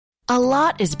A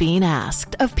lot is being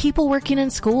asked of people working in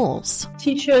schools.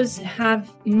 Teachers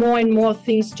have more and more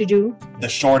things to do. The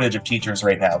shortage of teachers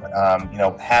right now,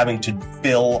 having to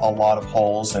fill a lot of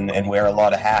holes and wear a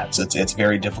lot of hats, it's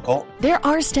very difficult. There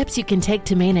are steps you can take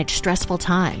to manage stressful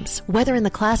times, whether in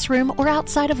the classroom or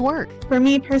outside of work. For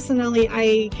me personally,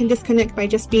 I can disconnect by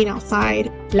just being outside.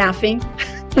 Laughing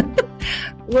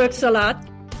works a lot.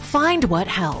 Find what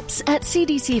helps at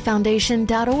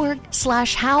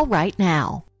cdcfoundation.org/how right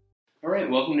now. All right,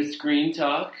 welcome to Screen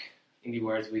Talk,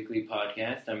 IndieWire's weekly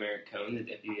podcast. I'm Eric Cohn, the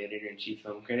Deputy Editor-in-Chief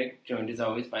Film Critic, joined as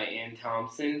always by Ann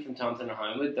Thompson from Thompson &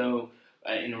 Hollywood, though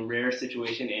in a rare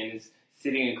situation, Ann is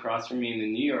sitting across from me in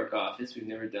the New York office. We've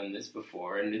never done this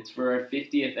before, and it's for our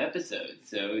 50th episode,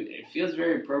 so it feels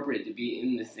very appropriate to be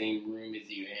in the same room as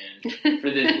you, Ann,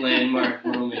 for this landmark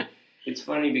moment. It's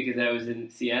funny because I was in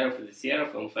Seattle for the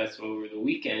Seattle Film Festival over the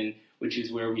weekend, which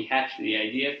is where we hatched the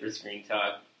idea for Screen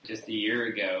Talk just a year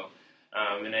ago.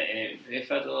 And it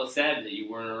felt a little sad that you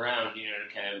weren't around, to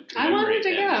kind of I wanted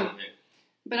to go, moment.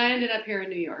 But I ended up here in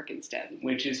New York instead.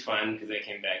 Which is fun, because I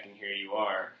came back and here you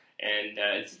are. And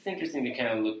it's just interesting to kind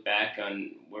of look back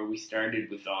on where we started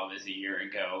with all this a year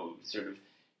ago. Sort of,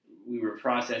 we were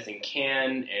processing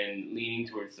Cannes and leaning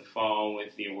towards the fall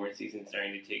with the award season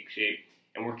starting to take shape.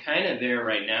 And we're kind of there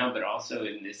right now, but also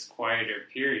in this quieter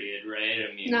period, right?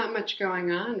 I mean, not much going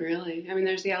on, really. I mean,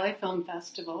 there's the LA Film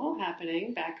Festival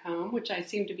happening back home, which I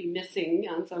seem to be missing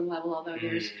on some level, although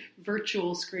there's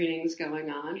virtual screenings going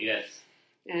on. Yes.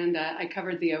 And I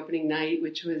covered the opening night,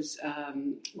 which was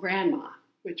Grandma,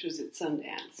 which was at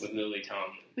Sundance. With Lily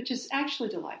Tomlin. Which is actually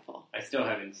delightful. I still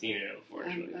haven't seen it,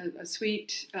 unfortunately. A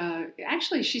sweet,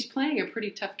 actually, she's playing a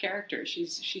pretty tough character.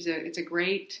 It's a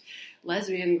great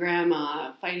lesbian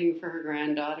grandma fighting for her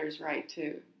granddaughter's right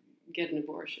to get an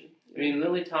abortion. I mean,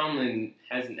 Lily Tomlin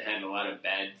hasn't had a lot of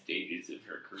bad stages of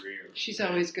her career. She's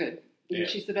always good. Yeah.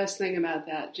 She's the best thing about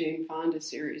that Jane Fonda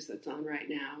series that's on right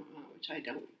now, which I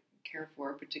don't care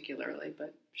for particularly,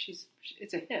 but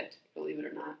it's a hit, believe it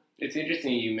or not. It's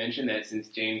interesting you mentioned that, since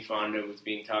Jane Fonda was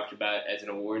being talked about as an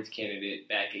awards candidate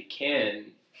back at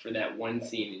Cannes for that one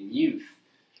scene in Youth.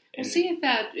 We'll see if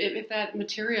that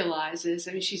materializes.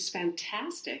 I mean, she's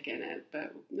fantastic in it,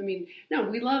 but I mean, no,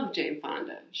 we love Jane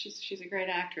Fonda. She's a great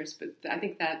actress, but I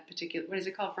think that particular, what is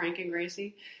it called, Frank and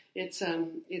Gracie? It's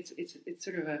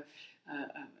sort of a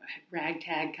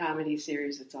ragtag comedy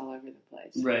series that's all over the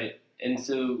place. Right. And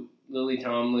so Lily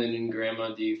Tomlin and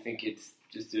Grandma, do you think it's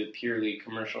just a purely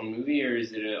commercial movie, or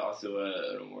is it also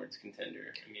an awards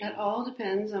contender? I mean, that all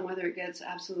depends on whether it gets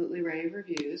absolutely rave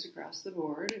reviews across the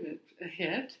board, if it's a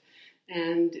hit,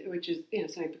 and which is,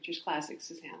 Sony Pictures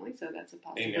Classics is handling, so that's a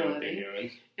possibility. They know what they're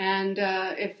doing. And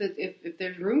if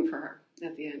there's room for her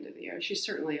at the end of the year, she's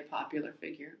certainly a popular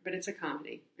figure, but it's a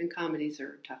comedy, and comedies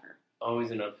are tougher.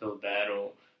 Always an uphill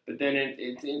battle. But then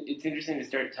it's interesting to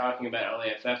start talking about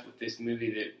LAFF with this movie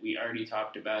that we already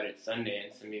talked about at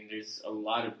Sundance. I mean, there's a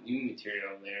lot of new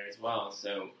material there as well.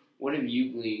 So what have you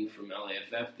gleaned from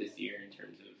LAFF this year in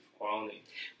terms of quality?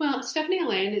 Well, Stephanie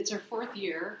Allain, it's her fourth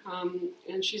year,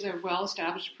 and she's a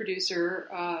well-established producer.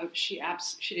 She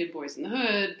did Boys in the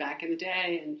Hood back in the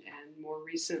day, and more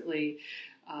recently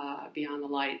Beyond the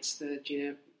Lights, the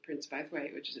Gina Prince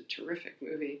Bythewood, which is a terrific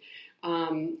movie.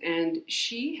 And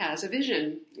she has a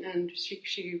vision, and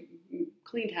she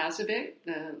cleaned house a bit.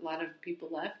 A lot of people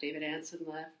left. David Anson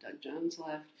left. Doug Jones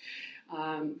left.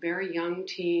 Very young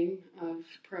team of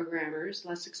programmers,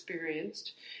 less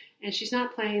experienced. And she's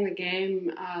not playing the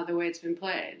game the way it's been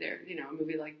played. There, a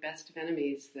movie like Best of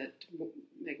Enemies that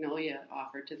Magnolia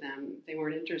offered to them, they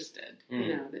weren't interested.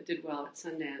 That did well at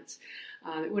Sundance.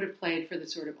 It would have played for the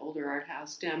sort of older art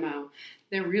house demo.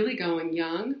 They're really going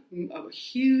young. A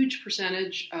huge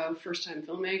percentage of first-time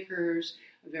filmmakers,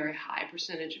 a very high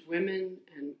percentage of women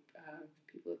and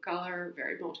people of color,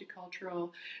 very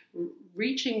multicultural,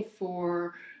 reaching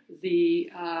for a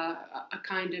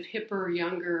kind of hipper,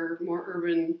 younger, more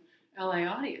urban LA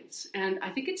audience. And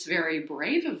I think it's very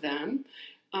brave of them,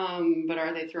 but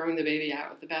are they throwing the baby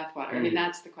out with the bathwater? I mean,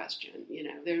 that's the question.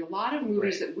 There are a lot of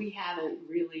movies that we haven't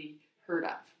really heard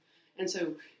of. And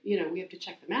so, we have to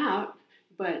check them out,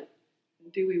 but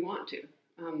do we want to?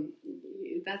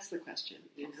 That's the question.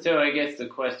 So I guess the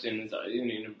question is,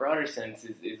 in a broader sense,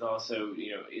 is also,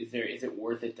 is it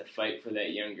worth it to fight for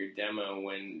that younger demo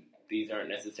when these aren't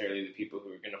necessarily the people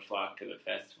who are going to flock to the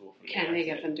festival? Can they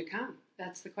get them to come?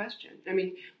 That's the question. I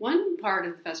mean, one part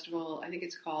of the festival, I think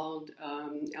it's called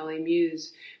LA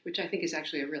Muse, which I think is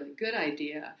actually a really good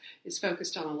idea, is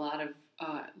focused on a lot of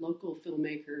local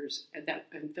filmmakers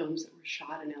and films that were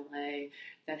shot in LA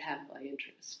that have LA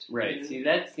interest. Right. You know? See,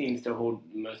 that seems to hold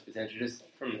the most potential, just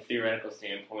from a theoretical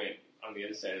standpoint. On the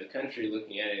other side of the country,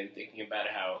 looking at it and thinking about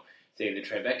how, say, the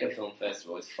Tribeca Film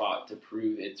Festival has fought to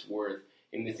prove its worth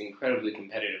in this incredibly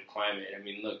competitive climate. I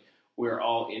mean, look, we're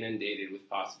all inundated with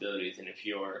possibilities, and if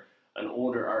you're an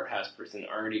older art house person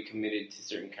already committed to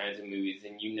certain kinds of movies,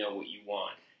 then you know what you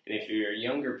want. And if you're a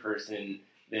younger person,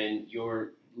 then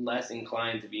you're less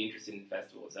inclined to be interested in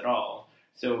festivals at all.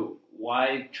 So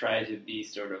why try to be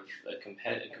sort of a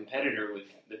competitor with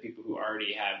the people who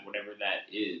already have whatever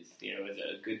that is, you know, as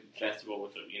a good festival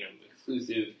with, you know,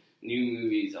 exclusive new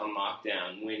movies on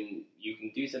lockdown, when you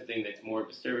can do something that's more of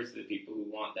a service to the people who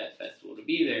want that festival to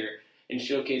be there and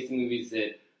showcase the movies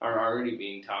that are already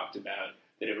being talked about,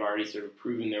 that have already sort of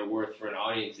proven their worth for an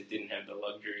audience that didn't have the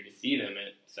luxury to see them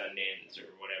at Sundance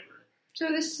or whatever. So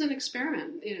this is an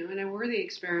experiment, you know, and a worthy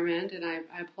experiment, and I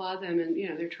applaud them. And you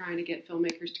know, they're trying to get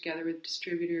filmmakers together with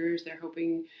distributors. They're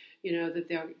hoping, you know, that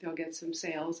they'll get some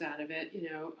sales out of it, you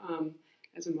know,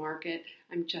 as a market.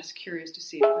 I'm just curious to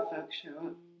see if the folks show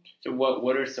up. So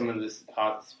what are some of the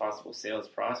possible sales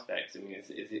prospects? I mean,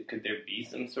 could there be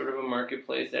some sort of a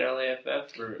marketplace at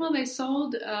LAFF? Or? Well, they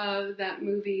sold that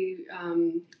movie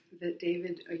that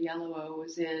David Oyelowo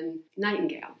was in,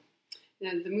 Nightingale.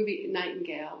 Now, the movie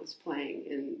Nightingale was playing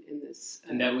in this.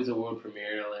 And that was a world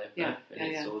premiere at LAFF,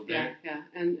 yeah, sold there? Yeah.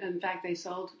 And in fact, they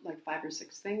sold like 5 or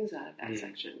 6 things out of that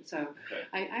section. So okay.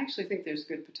 I actually think there's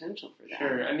good potential for that.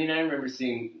 Sure. I mean, I remember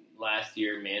seeing last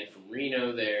year Man from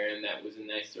Reno there, and that was a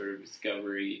nice sort of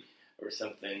discovery, or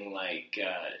something like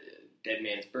Dead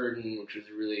Man's Burden, which was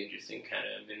a really interesting kind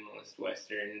of minimalist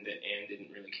Western that Anne didn't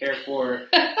really care for.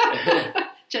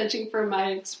 Judging from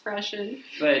my expression.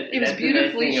 But it was that's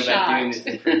beautifully the nice thing shot. about doing this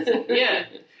in person. Yeah,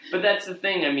 but that's the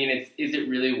thing. I mean, is it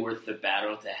really worth the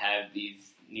battle to have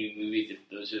these new movies if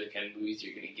those are the kind of movies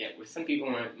you're going to get? Where some people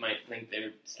might think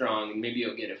they're strong, and maybe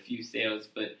you'll get a few sales,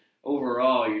 but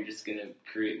overall, you're just going to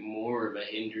create more of a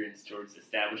hindrance towards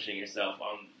establishing yourself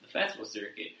on the festival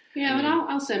circuit. Yeah, but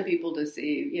I'll send people to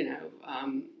see, you know,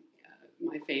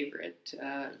 my favorite.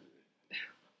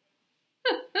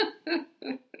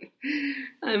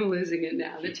 I'm losing it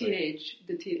now. What's Diary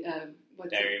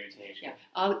of a Teenage Girl.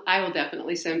 Yeah, I will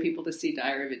definitely send people to see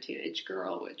Diary of a Teenage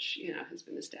Girl, which, you know, has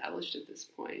been established at this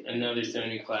point. Another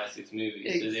Sony Classics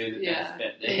movie, so they're the best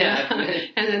bet they have. have.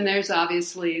 And then there's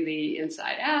obviously the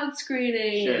Inside Out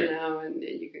screening, sure. you know, and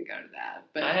you can go to that.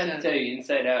 But I have to tell you,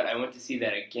 Inside Out, I went to see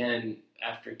that again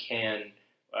after Cannes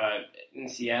in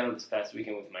Seattle this past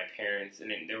weekend with my parents,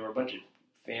 and there were a bunch of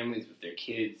families with their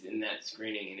kids in that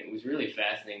screening, and it was really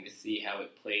fascinating to see how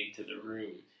it played to the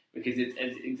room, because it's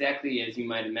exactly as you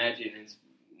might imagine. It's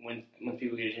when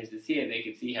people get a chance to see it, they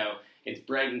can see how it's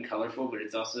bright and colorful, but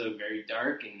it's also very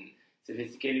dark and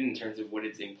sophisticated in terms of what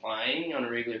it's implying on a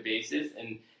regular basis.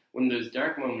 And when those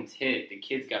dark moments hit, the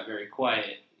kids got very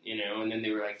quiet, you know, and then they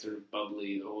were like sort of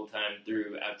bubbly the whole time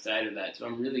through outside of that. So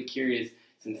I'm really curious,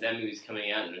 since that movie's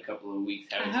coming out in a couple of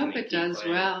weeks, how I it's hope going to it keep does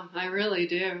playing. well. I really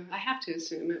do. I have to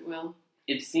assume it will.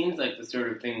 It seems like the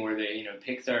sort of thing where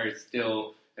Pixar is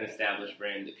still an established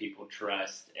brand that people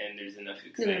trust, and there's enough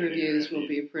excitement. And the reviews around will it.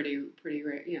 be pretty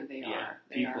rare. You know, they are.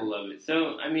 People love it.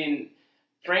 So, I mean,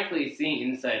 frankly, seeing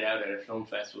Inside Out at a film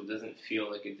festival doesn't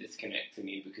feel like a disconnect to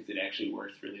me, because it actually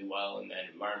works really well in that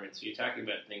environment. So you're talking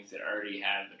about things that already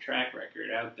have a track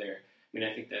record out there. I mean,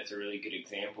 I think that's a really good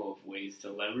example of ways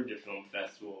to leverage a film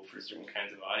festival for certain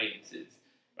kinds of audiences.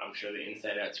 I'm sure the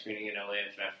Inside Out screening at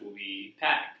LAFF will be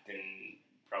packed and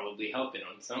probably help it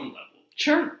on some level.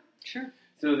 Sure.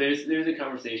 So there's a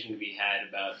conversation to be had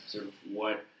about sort of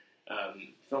what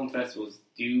film festivals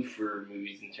do for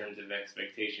movies in terms of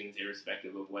expectations,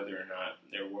 irrespective of whether or not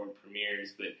they're world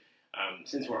premieres. But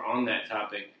since we're on that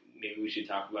topic, maybe we should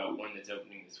talk about one that's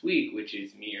opening this week, which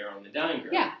is Me Earl and the Dying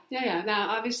Girl. Yeah. Now,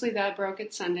 obviously, that broke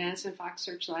at Sundance and Fox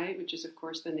Searchlight, which is, of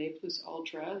course, the Ne Plus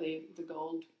Ultra, the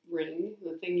gold ring,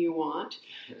 the thing you want.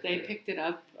 They picked it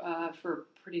up for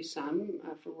pretty sum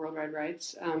for worldwide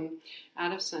rights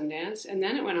out of Sundance, and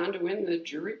then it went on to win the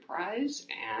jury prize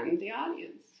and the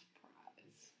audience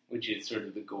prize. Which is sort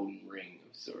of the golden ring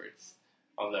of sorts.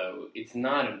 Although it's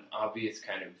not an obvious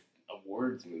kind of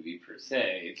awards movie per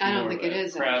se. I don't think it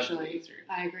is, actually. Pleaser.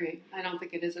 I agree. I don't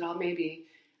think it is at all. Maybe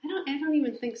I don't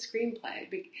even think screenplay.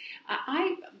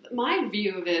 My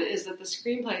view of it is that the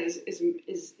screenplay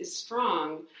is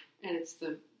strong, and it's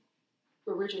the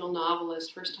original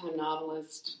novelist, first-time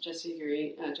novelist Jesse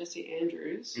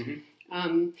Andrews,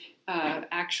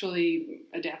 actually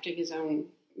adapting his own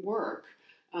work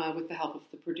with the help of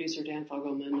the producer Dan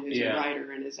Fogelman, who's a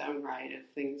writer in his own right of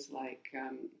things like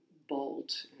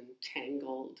Bolt and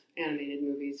Tangled animated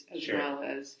movies, as Sure. well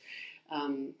as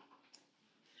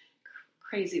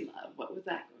Crazy Love. What was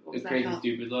that? What was The that Crazy called?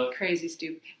 Stupid Love. Crazy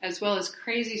Stupid, as well as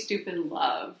Crazy Stupid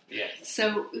Love. Yes.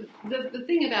 So the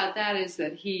thing about that is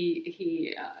that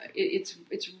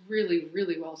it's really,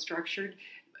 really well structured,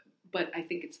 but I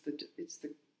think it's the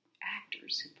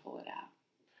actors who pull it out.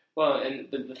 Well, and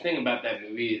the thing about that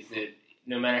movie is that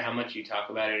no matter how much you talk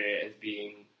about it as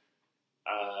being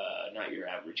not your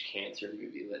average cancer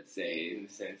movie, let's say, in the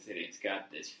sense that it's got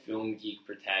this film geek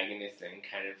protagonist and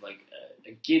kind of like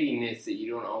a giddiness that you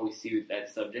don't always see with that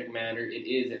subject matter, it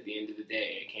is, at the end of the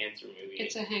day, a cancer movie.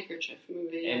 It's a handkerchief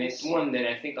movie. And yes. it's one that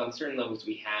I think on certain levels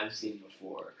we have seen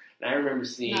before. And I remember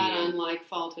seeing Not unlike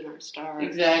Fault in Our Stars.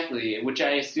 Exactly, which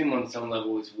I assume on some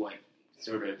level is what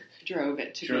sort of drove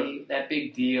it to be that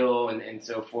big deal and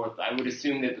so forth. I would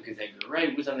assume that because Edgar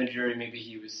Wright was on the jury, maybe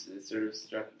he was sort of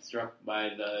struck by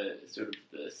the sort of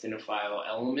the cinephile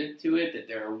element to it, that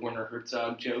there are Werner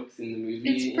Herzog jokes in the movie.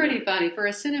 It's pretty funny. For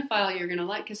a cinephile, you're going to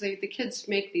like, because the kids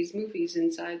make these movies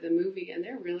inside the movie, and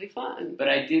they're really fun. But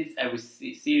I was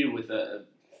seated with a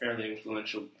fairly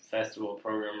influential festival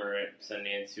programmer at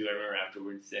Sundance who I remember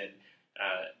afterwards said,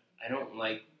 I don't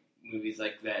like movies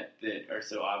like that are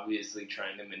so obviously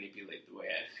trying to manipulate the way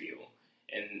I feel.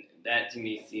 And that, to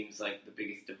me, seems like the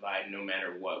biggest divide no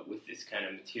matter what with this kind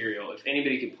of material. If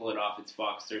anybody can pull it off, it's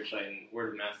Fox Searchlight, and word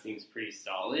of mouth seems pretty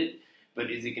solid.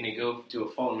 But is it going to go to a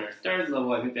Fault in Our Stars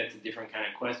level? I think that's a different kind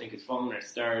of question, because Fault in Our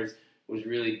Stars was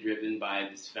really driven by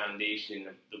this foundation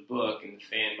of the book and the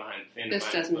fan behind the This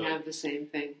book, doesn't have the same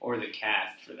thing. or the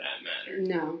cast, for that matter.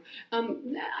 No.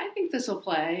 I think this will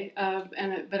play,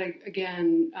 but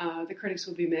again, the critics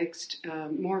will be mixed,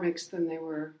 more mixed than they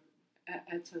were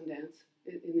at Sundance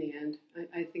in the end.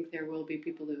 I think there will be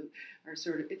people who are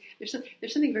sort of, there's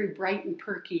something very bright and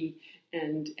perky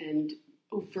and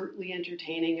overtly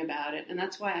entertaining about it, and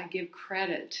that's why I give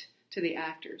credit to the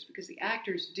actors, because the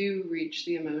actors do reach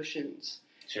the emotions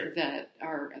Sure. that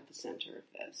are at the center of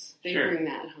this. They Sure. bring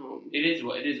that home. It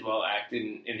is well acted,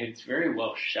 and it's very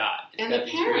well shot. It's And got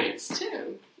the these great- parents,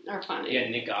 too, are funny. Yeah,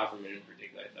 Nick Offerman in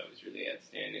particular, I thought was really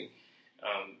outstanding.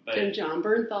 But And John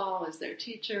Bernthal is their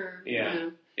teacher. Yeah. You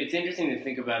know. it's interesting to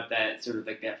think about that sort of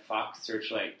like that Fox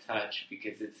Searchlight touch,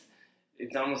 because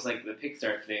it's almost like the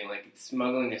Pixar thing, like it's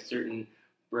smuggling a certain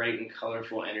bright and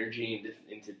colorful energy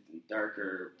into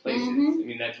darker places. Mhm. I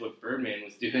mean, that's what Birdman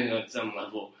was doing on some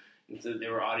level. And so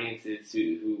there were audiences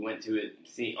who went to it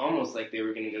almost like they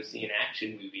were going to go see an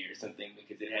action movie or something,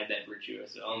 because it had that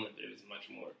virtuoso element, but it was much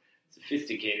more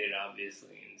sophisticated,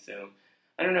 obviously. And so,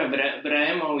 I don't know, but I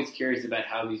am always curious about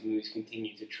how these movies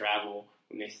continue to travel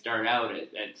when they start out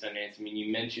at Sundance. I mean,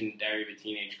 you mentioned Diary of a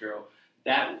Teenage Girl.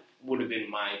 That would have been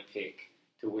my pick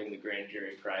to win the Grand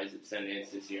Jury Prize at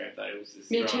Sundance this year. I thought it was the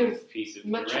Me too. strongest piece of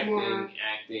Much directing, more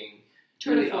acting,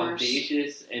 tour de really force.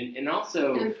 audacious, and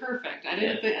also... And perfect. I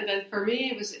didn't think that for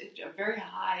me it was a very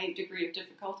high degree of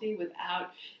difficulty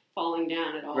without falling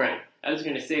down at all. Right. I was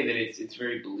going to say that it's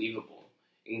very believable,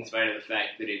 in spite of the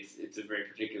fact that it's a very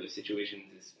particular situation.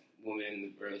 This woman in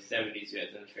the early 70s who has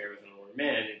an affair with an older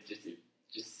man. It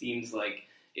just seems like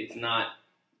it's not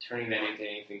turning that into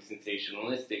anything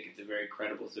sensationalistic. It's a very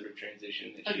credible sort of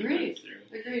transition that she Agreed. goes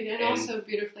through. Agreed. And also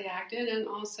beautifully acted, and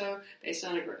also based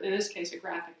on, in this case, a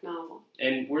graphic novel.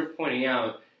 And worth pointing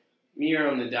out, Mirror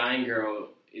on the Dying Girl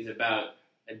is about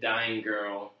a dying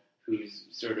girl who's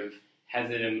sort of has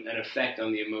an effect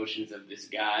on the emotions of this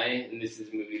guy, and this is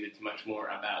a movie that's much more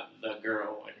about the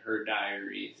girl and her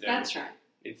diary. So That's right.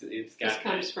 It's This got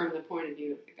comes that. from the point of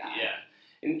view of the guy. Yeah.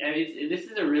 And this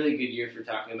is a really good year for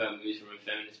talking about movies from a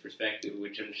feminist perspective,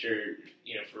 which I'm sure,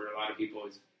 for a lot of people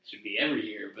should be every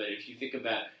year. But if you think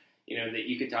about, that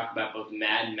you could talk about both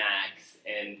Mad Max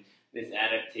and this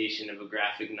adaptation of a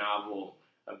graphic novel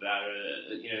about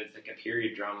it's like a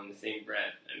period drama in the same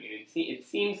breath. I mean, it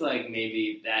seems like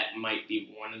maybe that might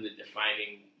be one of the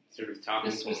defining sort of talking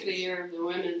This points. was the year of the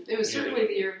women. It was certainly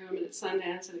the year of women at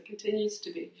Sundance, and it continues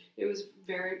to be. It was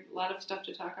a lot of stuff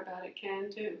to talk about at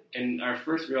Cannes, too. And our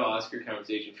first real Oscar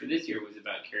conversation for this year was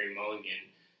about Carey Mulligan.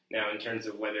 Now, in terms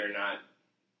of whether or not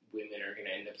women are going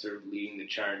to end up sort of leading the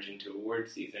charge into award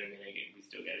season, I mean, again, we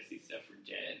still got to see stuff for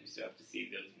Jed. We still have to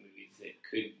see those movies that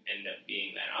could end up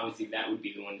being that. Obviously, that would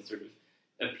be the one to sort of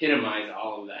epitomize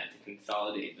all of that, to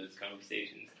consolidate those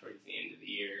conversations towards the end of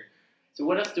the year. So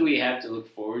what else do we have to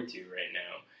look forward to right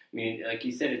now? I mean, like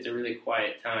you said, it's a really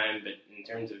quiet time, but in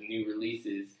terms of new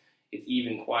releases, it's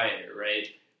even quieter, right?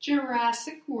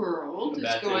 Jurassic World is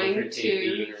About going overtake the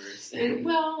to. universe. And,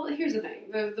 well, here's the thing: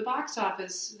 the box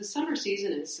office, the summer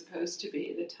season is supposed to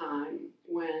be the time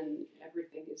when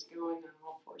everything is going on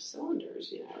all four cylinders.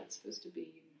 You know, it's supposed to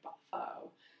be buffo.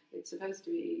 It's supposed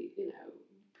to be, you know,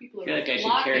 people I are feel like I should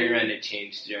flocking. carry around a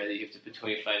change jar that you have to put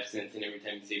 25 cents in every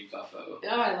time you say buffo. Oh,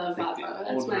 I love It's like buffo. the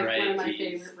That's old one of my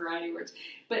varieties. favorite variety words.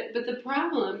 But the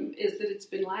problem is that it's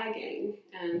been lagging,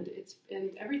 and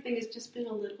everything has just been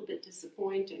a little bit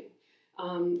disappointing.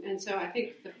 And so I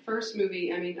think the first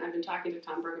movie. I mean, I've been talking to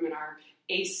Tom Bergman, our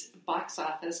ace box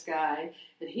office guy,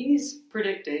 and he's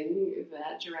predicting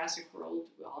that Jurassic World,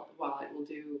 while it will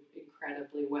do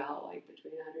incredibly well, like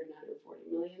between 100 and 140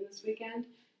 million this weekend,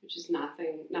 which is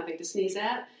nothing to sneeze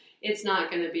at, it's not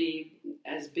going to be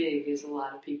as big as a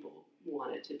lot of people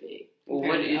want it to be. Well,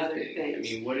 what compared to is other big? things. I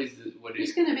mean, what is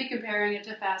He's going to be comparing it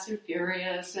to Fast and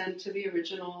Furious and to the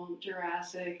original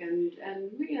Jurassic, and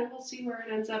you know, we'll see where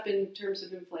it ends up in terms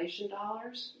of inflation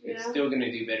dollars. You It's know? still going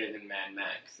to do better than Mad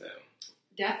Max, though.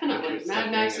 Definitely, Which is Mad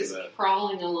Max is something of a-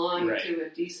 crawling along Right. to a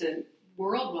decent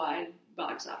worldwide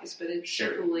box office, but it's Sure.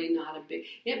 certainly not a big.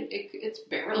 It's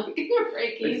barely going to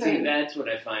break But even. see, that's what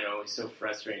I find always so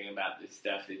frustrating about this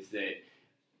stuff is that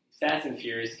Fast and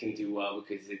Furious can do well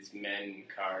because it's men and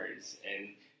cars, and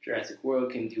Jurassic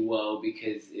World can do well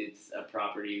because it's a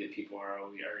property that people are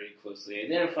already closely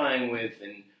identifying with,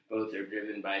 and both are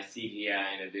driven by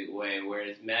CGI in a big way,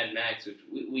 whereas Mad Max, which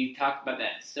we talked about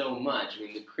that so much, I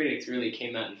mean, the critics really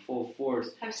came out in full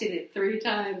force. I've seen it 3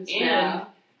 times And,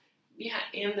 now. yeah,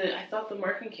 and I thought the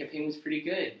marketing campaign was pretty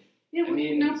good. Yeah, I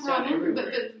mean, no it's not problem. But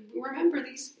everywhere. remember,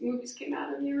 these movies came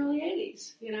out in the early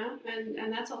 80s, you know,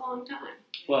 and that's a long time.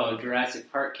 Well, Jurassic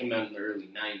Park came out in the early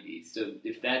 90s, so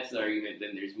if that's the argument,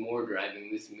 then there's more driving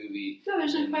this movie. No,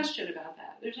 there's no question about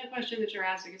that. There's no question that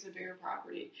Jurassic is a bigger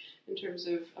property in terms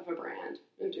of a brand,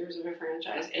 in terms of a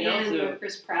franchise, And and also- with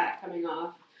Chris Pratt coming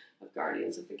off of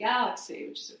Guardians of the Galaxy,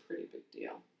 which is a pretty big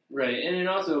deal. Right, and it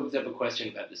also opens up a question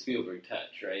about the Spielberg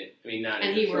touch, right? I mean, not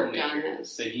And as a he worked filmmaker, on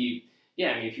this. but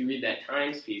I mean, if you read that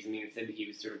Times piece, I mean, it said that he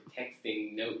was sort of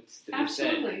texting notes to the set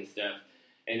Absolutely. and stuff,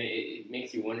 and it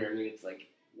makes you wonder, I mean, it's like,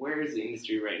 where is the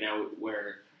industry right now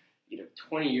where,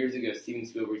 20 years ago, Steven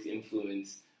Spielberg's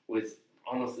influence was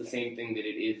almost the same thing that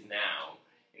it is now,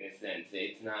 in a sense.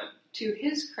 It's not... To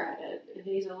his credit, and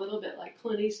he's a little bit like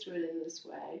Clint Eastwood in this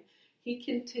way, he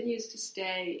continues to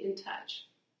stay in touch.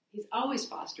 He's always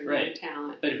fostered new Right.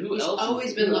 talent. But who He's else?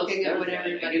 always who been else looking at does what that? I guess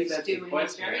everybody's that's the doing. He's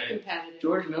question, very right? competitive.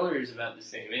 George Miller is about the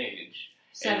same age.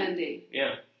 70.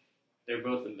 Yeah, they're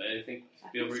both. I think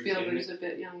Spielberg's a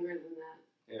bit younger than that.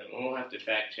 Yeah, we'll have to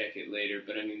fact check it later.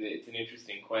 But I mean, it's an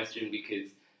interesting question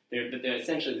because they're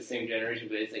essentially the same generation.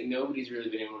 But it's like nobody's really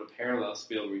been able to parallel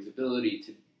Spielberg's ability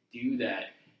to do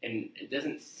that, and it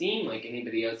doesn't seem like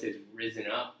anybody else has risen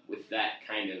up with that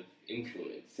kind of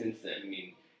influence since then. I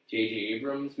mean, J.J.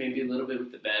 Abrams maybe a little bit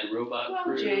with the Bad Robot Well,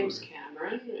 crew. James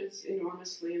Cameron is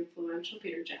enormously influential.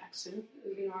 Peter Jackson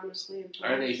is enormously influential.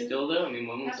 Are they still though? I mean,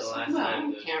 when was the last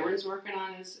time? those- Cameron's working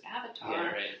on his Avatar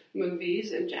Yeah, right.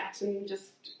 movies, and Jackson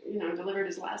just, delivered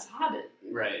his last Hobbit.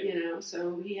 Right.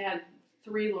 So he had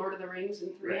 3 Lord of the Rings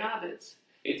and 3 Right. Hobbits.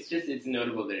 It's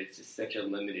notable that it's just such a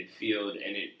limited field,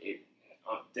 and it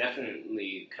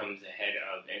definitely comes ahead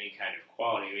of any kind of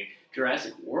quality. I mean,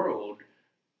 Jurassic World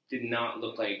did not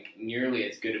look like nearly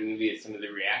as good a movie as some of the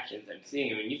reactions I'm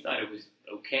seeing. I mean, you thought it was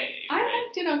okay, I right?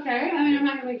 liked it okay. I mean, I'm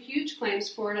not going to make huge claims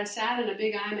for it. I sat in a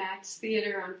big IMAX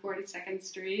theater on 42nd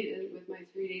Street with my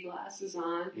 3D glasses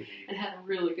on Mhm. and had a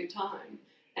really good time.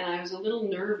 And I was a little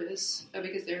nervous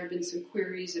because there have been some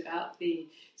queries about the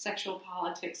sexual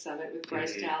politics of it with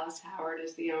Bryce Mhm. Dallas Howard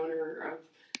as the owner of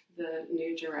the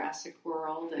new Jurassic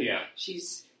World. And Yeah.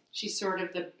 she's sort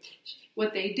of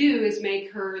what they do is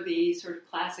make her the sort of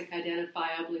classic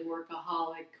identifiably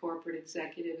workaholic corporate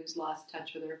executive who's lost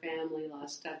touch with her family,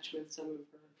 lost touch with some of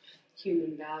her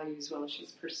human values while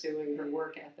she's pursuing her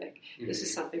work ethic. This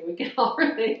is something we can all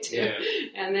relate to. Yeah.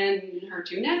 And then her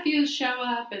 2 nephews show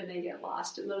up, and they get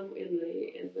lost in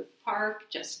the park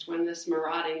just when this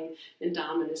marauding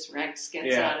Indominus Rex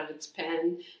gets Yeah. out of its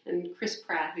pen. And Chris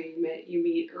Pratt, who you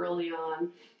meet early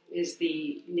on, is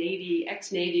the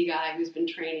ex-Navy guy who's been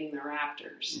training the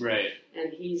Raptors. Right.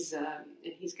 And he's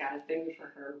got a thing for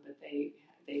her, but they've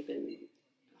been,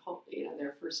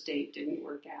 their first date didn't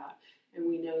work out. And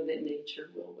we know that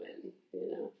nature will win.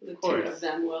 The 2 course. of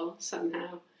them will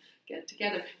somehow get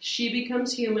together. She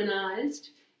becomes humanized.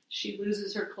 She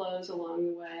loses her clothes along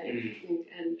the way,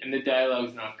 and And the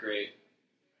dialogue's not great.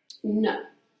 no,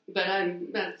 but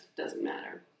that doesn't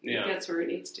matter. Yeah. That's where it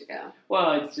needs to go.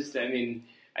 Well, it's just, I mean,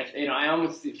 I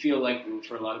almost feel like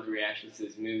for a lot of the reactions to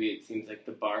this movie, it seems like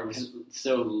the bar was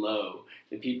so low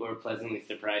that people are pleasantly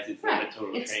surprised it's not a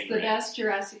total It's train the wreck. best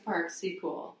Jurassic Park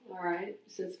sequel, all right,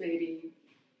 since maybe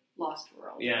Lost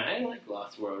World. Yeah, I like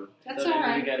Lost World. That's Though all it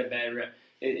really right. got a bad rep.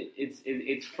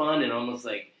 It's fun and almost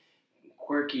like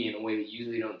quirky in a way that you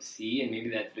usually don't see, and maybe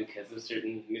that's because of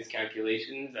certain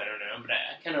miscalculations. I don't know, but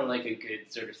I kind of like a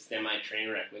good sort of semi-train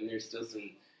wreck when there's still some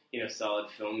solid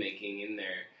filmmaking in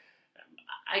there.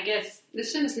 I guess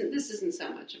This isn't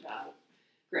so much about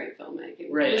great filmmaking.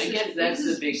 Right, This I guess that's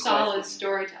this the big is solid question.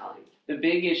 storytelling. the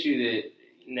big issue that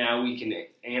now we can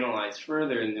analyze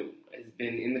further and that has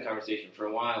been in the conversation for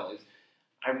a while is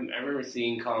I remember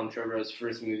seeing Colin Trevorrow's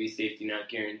first movie, Safety Not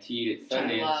Guaranteed, at Which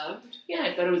I Sundance. loved. Yeah,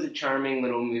 I thought it was a charming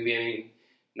little movie. I mean,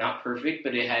 not perfect,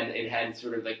 but it had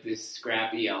sort of like this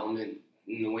scrappy element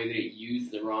in the way that it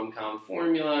used the rom-com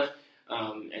formula.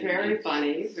 And Very it's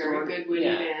funny, very sort- good witty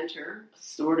yeah. banter.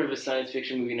 Sort of a science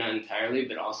fiction movie, not entirely,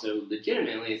 but also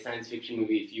legitimately a science fiction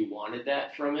movie if you wanted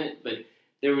that from it. But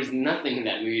there was nothing in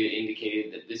that movie that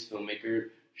indicated that this filmmaker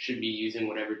should be using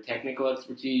whatever technical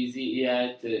expertise he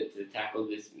had to tackle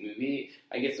this movie.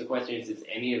 I guess the question is, does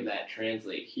any of that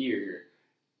translate here,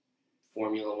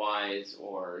 formula-wise,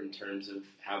 or in terms of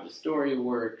how the story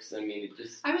works? I mean, it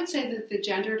just... I would say that the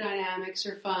gender dynamics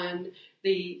are fun.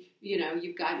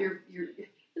 You've got your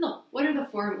look. What are the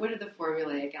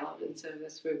formulaic elements of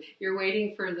this movie? You're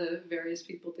waiting for the various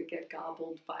people to get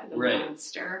gobbled by the Right.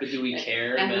 monster. But do we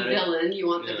care And about the it? villain, you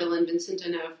want the Yeah. villain Vincent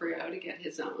D'Onofrio to get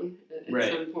his own at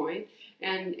Right. some point,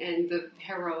 and the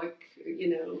heroic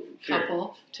Sure.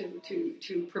 couple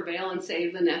to prevail and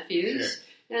save the nephews,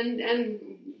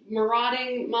 and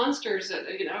marauding monsters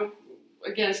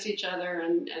against each other,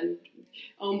 and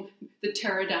the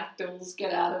pterodactyls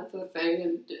get out of the thing,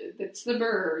 and it's the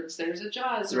birds. There's a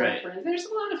Jaws Right. reference. There's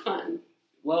a lot of fun.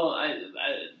 Well,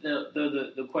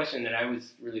 the question that I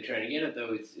was really trying to get at,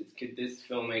 though, is could this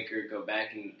filmmaker go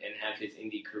back and have his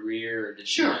indie career? Or does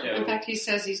he Sure. show, In fact, he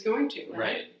says he's going to.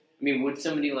 right. I mean, would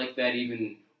somebody like that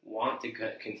even want to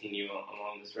continue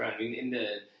along this route? I mean, in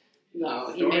the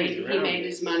No, he stories around made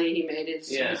his this. money. He made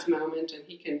his Yeah. moment, and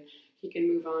he can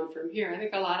move on from here. I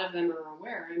think a lot of them are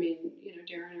aware. I mean,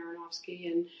 Darren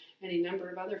Aronofsky and any number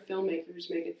of other filmmakers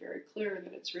make it very clear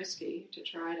that it's risky to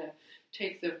try to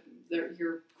take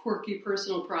your quirky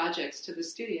personal projects to the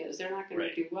studios. They're not going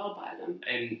Right. to do well by them.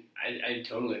 And I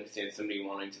totally understand somebody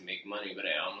wanting to make money, but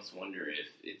I almost wonder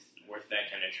if it's worth that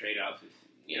kind of trade-off.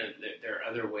 If there are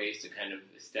other ways to kind of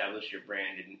establish your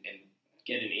brand and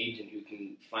get an agent who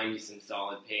can find you some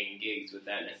solid paying gigs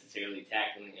without necessarily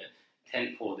tackling a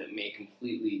tentpole that may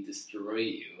completely destroy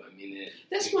you. I mean,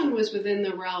 This one was within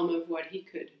the realm of what he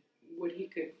could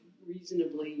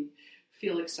reasonably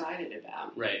feel excited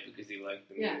about. right, because he liked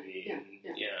the Yeah, movie. yeah,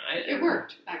 and, yeah. It It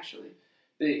worked, actually.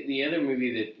 The other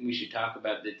movie that we should talk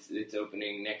about that's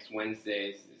opening next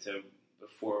Wednesday, so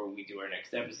before we do our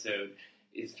next episode,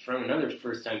 is from another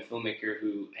first-time filmmaker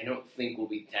who I don't think will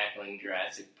be tackling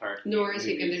Jurassic Park. Nor is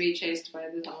he going to movies. be chased by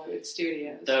the Hollywood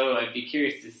studios. So I'd be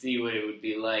curious to see what it would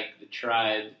be like. The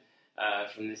Tribe,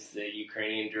 from this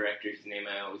Ukrainian director whose name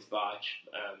I always botch,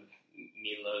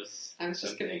 Milos. I was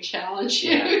just going to something. challenge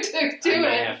you Yeah. to do I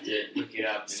might it. have to look it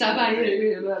up. Iski.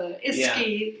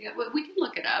 Yeah, well, we can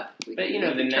look it up. We But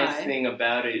can the nice try. thing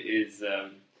about it is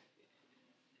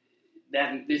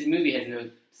that this movie has no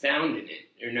sound in it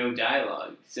or no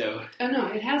dialogue. So Oh no,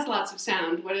 it has lots of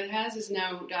sound. What it has is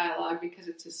no dialogue because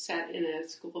it's set in a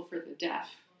school for the deaf,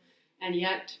 and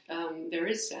yet there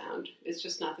is sound. It's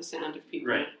just not the sound of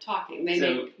people Right. talking. They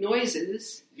So- make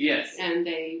noises yes, and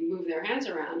they move their hands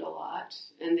around a lot,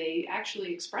 and they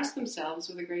actually express themselves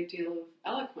with a great deal of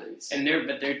eloquence. and they're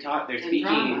speaking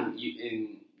drama.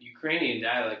 in Ukrainian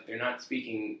dialect. They're not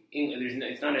speaking English.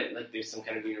 It's not like there's some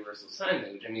kind of universal sign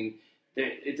language. I mean,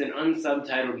 it's an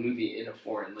unsubtitled movie in a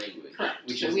foreign language. Correct.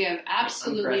 Which So is we have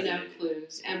absolutely no unprecedented.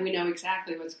 clues, and we know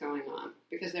exactly what's going on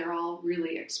because they're all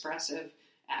really expressive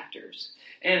actors.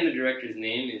 And the director's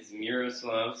name is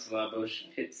Miroslav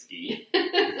Slaboshpitsky,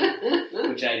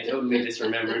 which I totally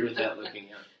disremembered without looking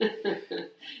up.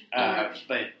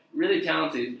 But really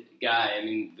talented guy. I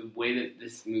mean, the way that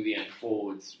this movie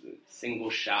unfolds, single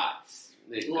shots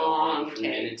that go Long on for takes.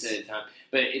 minutes at a time.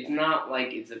 But it's not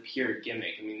like it's a pure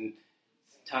gimmick. I mean,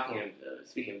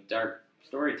 speaking of dark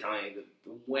storytelling,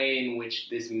 the way in which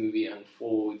this movie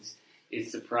unfolds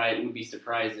would be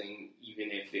surprising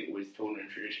even if it was told in a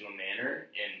traditional manner.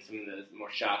 And some of the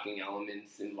more shocking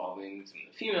elements involving some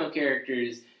of the female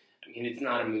characters, I mean, it's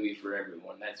not a movie for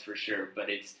everyone, that's for sure. But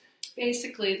it's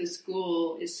Basically, the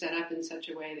school is set up in such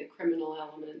a way that criminal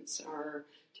elements are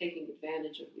taking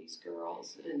advantage of these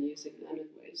girls and using them in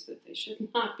ways that they should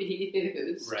not be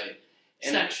used. Right.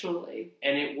 Sexually.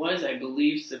 And it was, I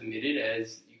believe, submitted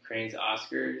as Ukraine's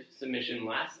Oscar submission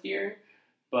last year,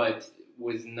 but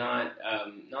was not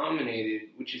nominated,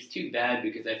 which is too bad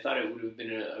because I thought it would have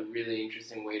been a really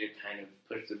interesting way to kind of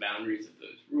push the boundaries of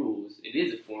those rules. It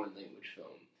is a foreign language film,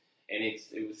 and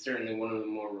it was certainly one of the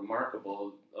more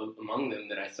remarkable among them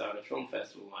that I saw at a film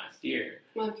festival last year.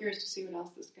 Well, I'm curious to see what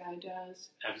else this guy does.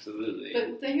 Absolutely.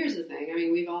 But here's the thing. I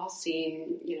mean, we've all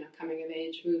seen,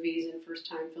 coming-of-age movies and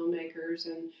first-time filmmakers,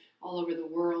 and all over the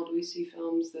world we see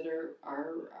films that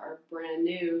are brand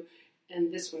new,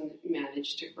 and this one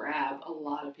managed to grab a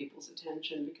lot of people's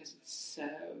attention because it's so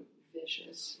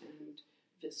vicious and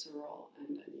visceral and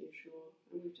unusual,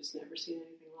 and we've just never seen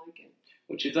anything like it.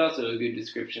 Which is also a good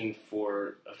description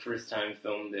for a first-time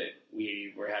film that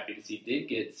we were happy to see did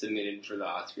get submitted for the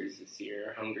Oscars this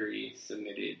year. Hungary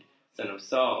submitted Son of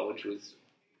Saul, which was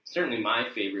certainly my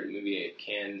favorite movie at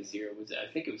Cannes this year. I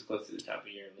think it was close to the top of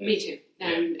your list. Me too.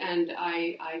 And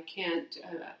I can't.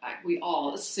 We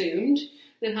all assumed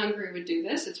that Hungary would do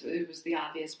this. It was the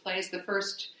obvious place. The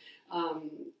first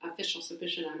official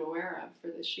submission I'm aware of for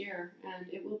this year,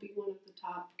 and it will be one of the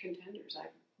top contenders. I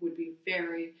would be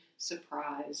very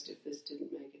surprised if this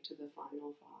didn't make it to the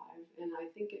final five, and I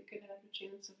think it could have a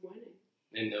chance of winning.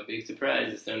 And no big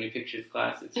surprise, the Sony Pictures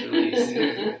Class it's released.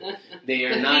 They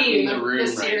are not in the room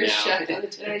right now. The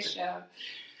Today Show.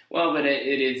 Well, but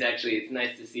it is actually, it's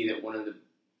nice to see that one of the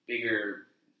bigger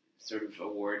sort of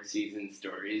award season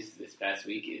stories this past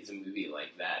week is a movie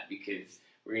like that, because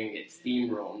we're going to get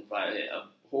steamrolled by a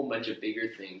whole bunch of bigger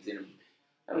things in,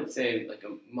 I would say, like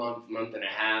a month and a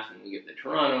half, and we get the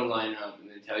Toronto lineup, and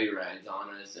then Telluride's on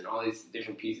us, and all these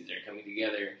different pieces are coming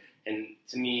together. And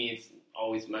to me, it's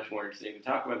always much more interesting to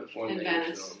talk about the foreign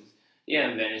language films. Yeah,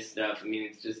 and Venice stuff. I mean,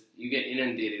 it's just, you get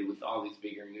inundated with all these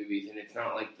bigger movies, and it's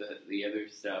not like the other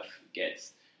stuff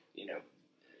gets,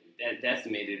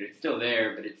 decimated. It's still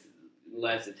there, but it's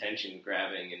less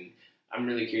attention-grabbing, and I'm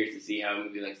really curious to see how a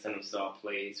movie like Son of Saul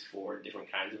plays for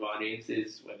different kinds of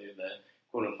audiences, whether the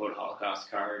quote-unquote Holocaust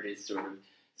card is sort of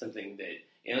something that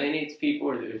alienates people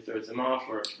or that throws them off,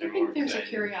 or if they're more excited. I think there's a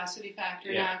curiosity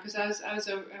factor now, because I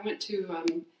went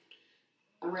to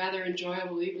a rather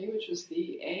enjoyable evening, which was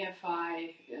the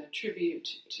AFI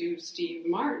tribute to Steve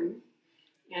Martin,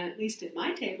 and at least at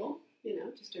my table,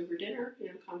 just over dinner,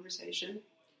 conversation,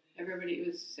 everybody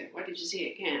was saying, "What did you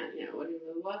see at Cannes?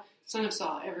 What Son of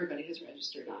Saul?" Everybody has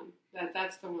registered on.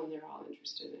 That's the one they're all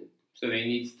interested in. So they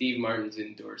need Steve Martin's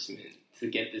endorsement to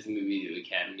get this movie to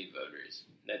Academy voters.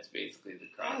 That's basically the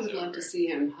crossover. I would love to see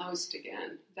him host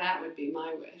again. That would be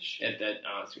my wish. At that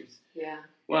Oscars. Yeah.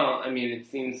 Well, I mean, it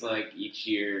seems like each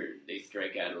year they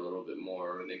strike out a little bit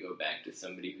more, or they go back to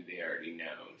somebody who they already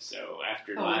know. So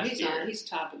after last year... he's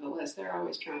top of the list. They're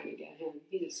always trying to get him.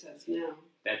 He just says no.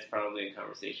 That's probably a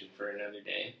conversation for another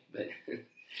day. But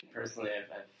personally,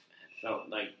 I've felt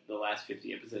like the last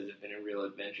 50 episodes have been a real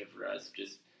adventure for us,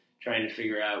 just trying to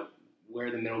figure out where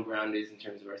the middle ground is in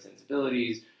terms of our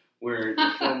sensibilities, where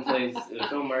the film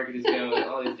market is going,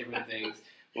 all these different things.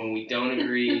 When we don't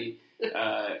agree,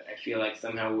 I feel like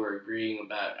somehow we're agreeing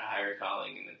about a higher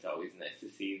calling, and it's always nice to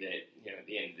see that, at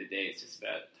the end of the day, it's just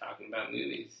about talking about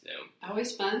movies. So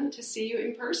always fun to see you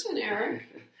in person, Eric.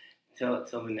 Till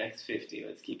the next 50,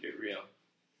 let's keep it real.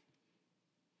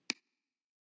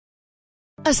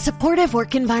 A supportive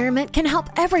work environment can help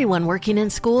everyone working in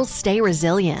schools stay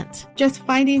resilient. Just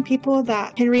finding people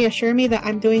that can reassure me that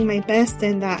I'm doing my best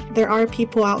and that there are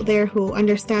people out there who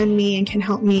understand me and can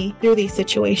help me through these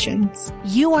situations.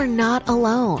 You are not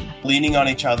alone. Leaning on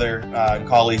each other,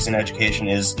 colleagues in education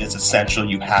is essential.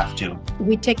 You have to.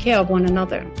 We take care of one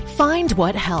another. Find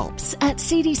what helps at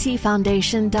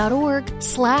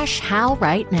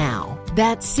cdcfoundation.org/howrightnow.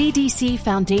 That's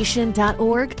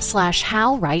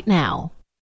cdcfoundation.org/howrightnow.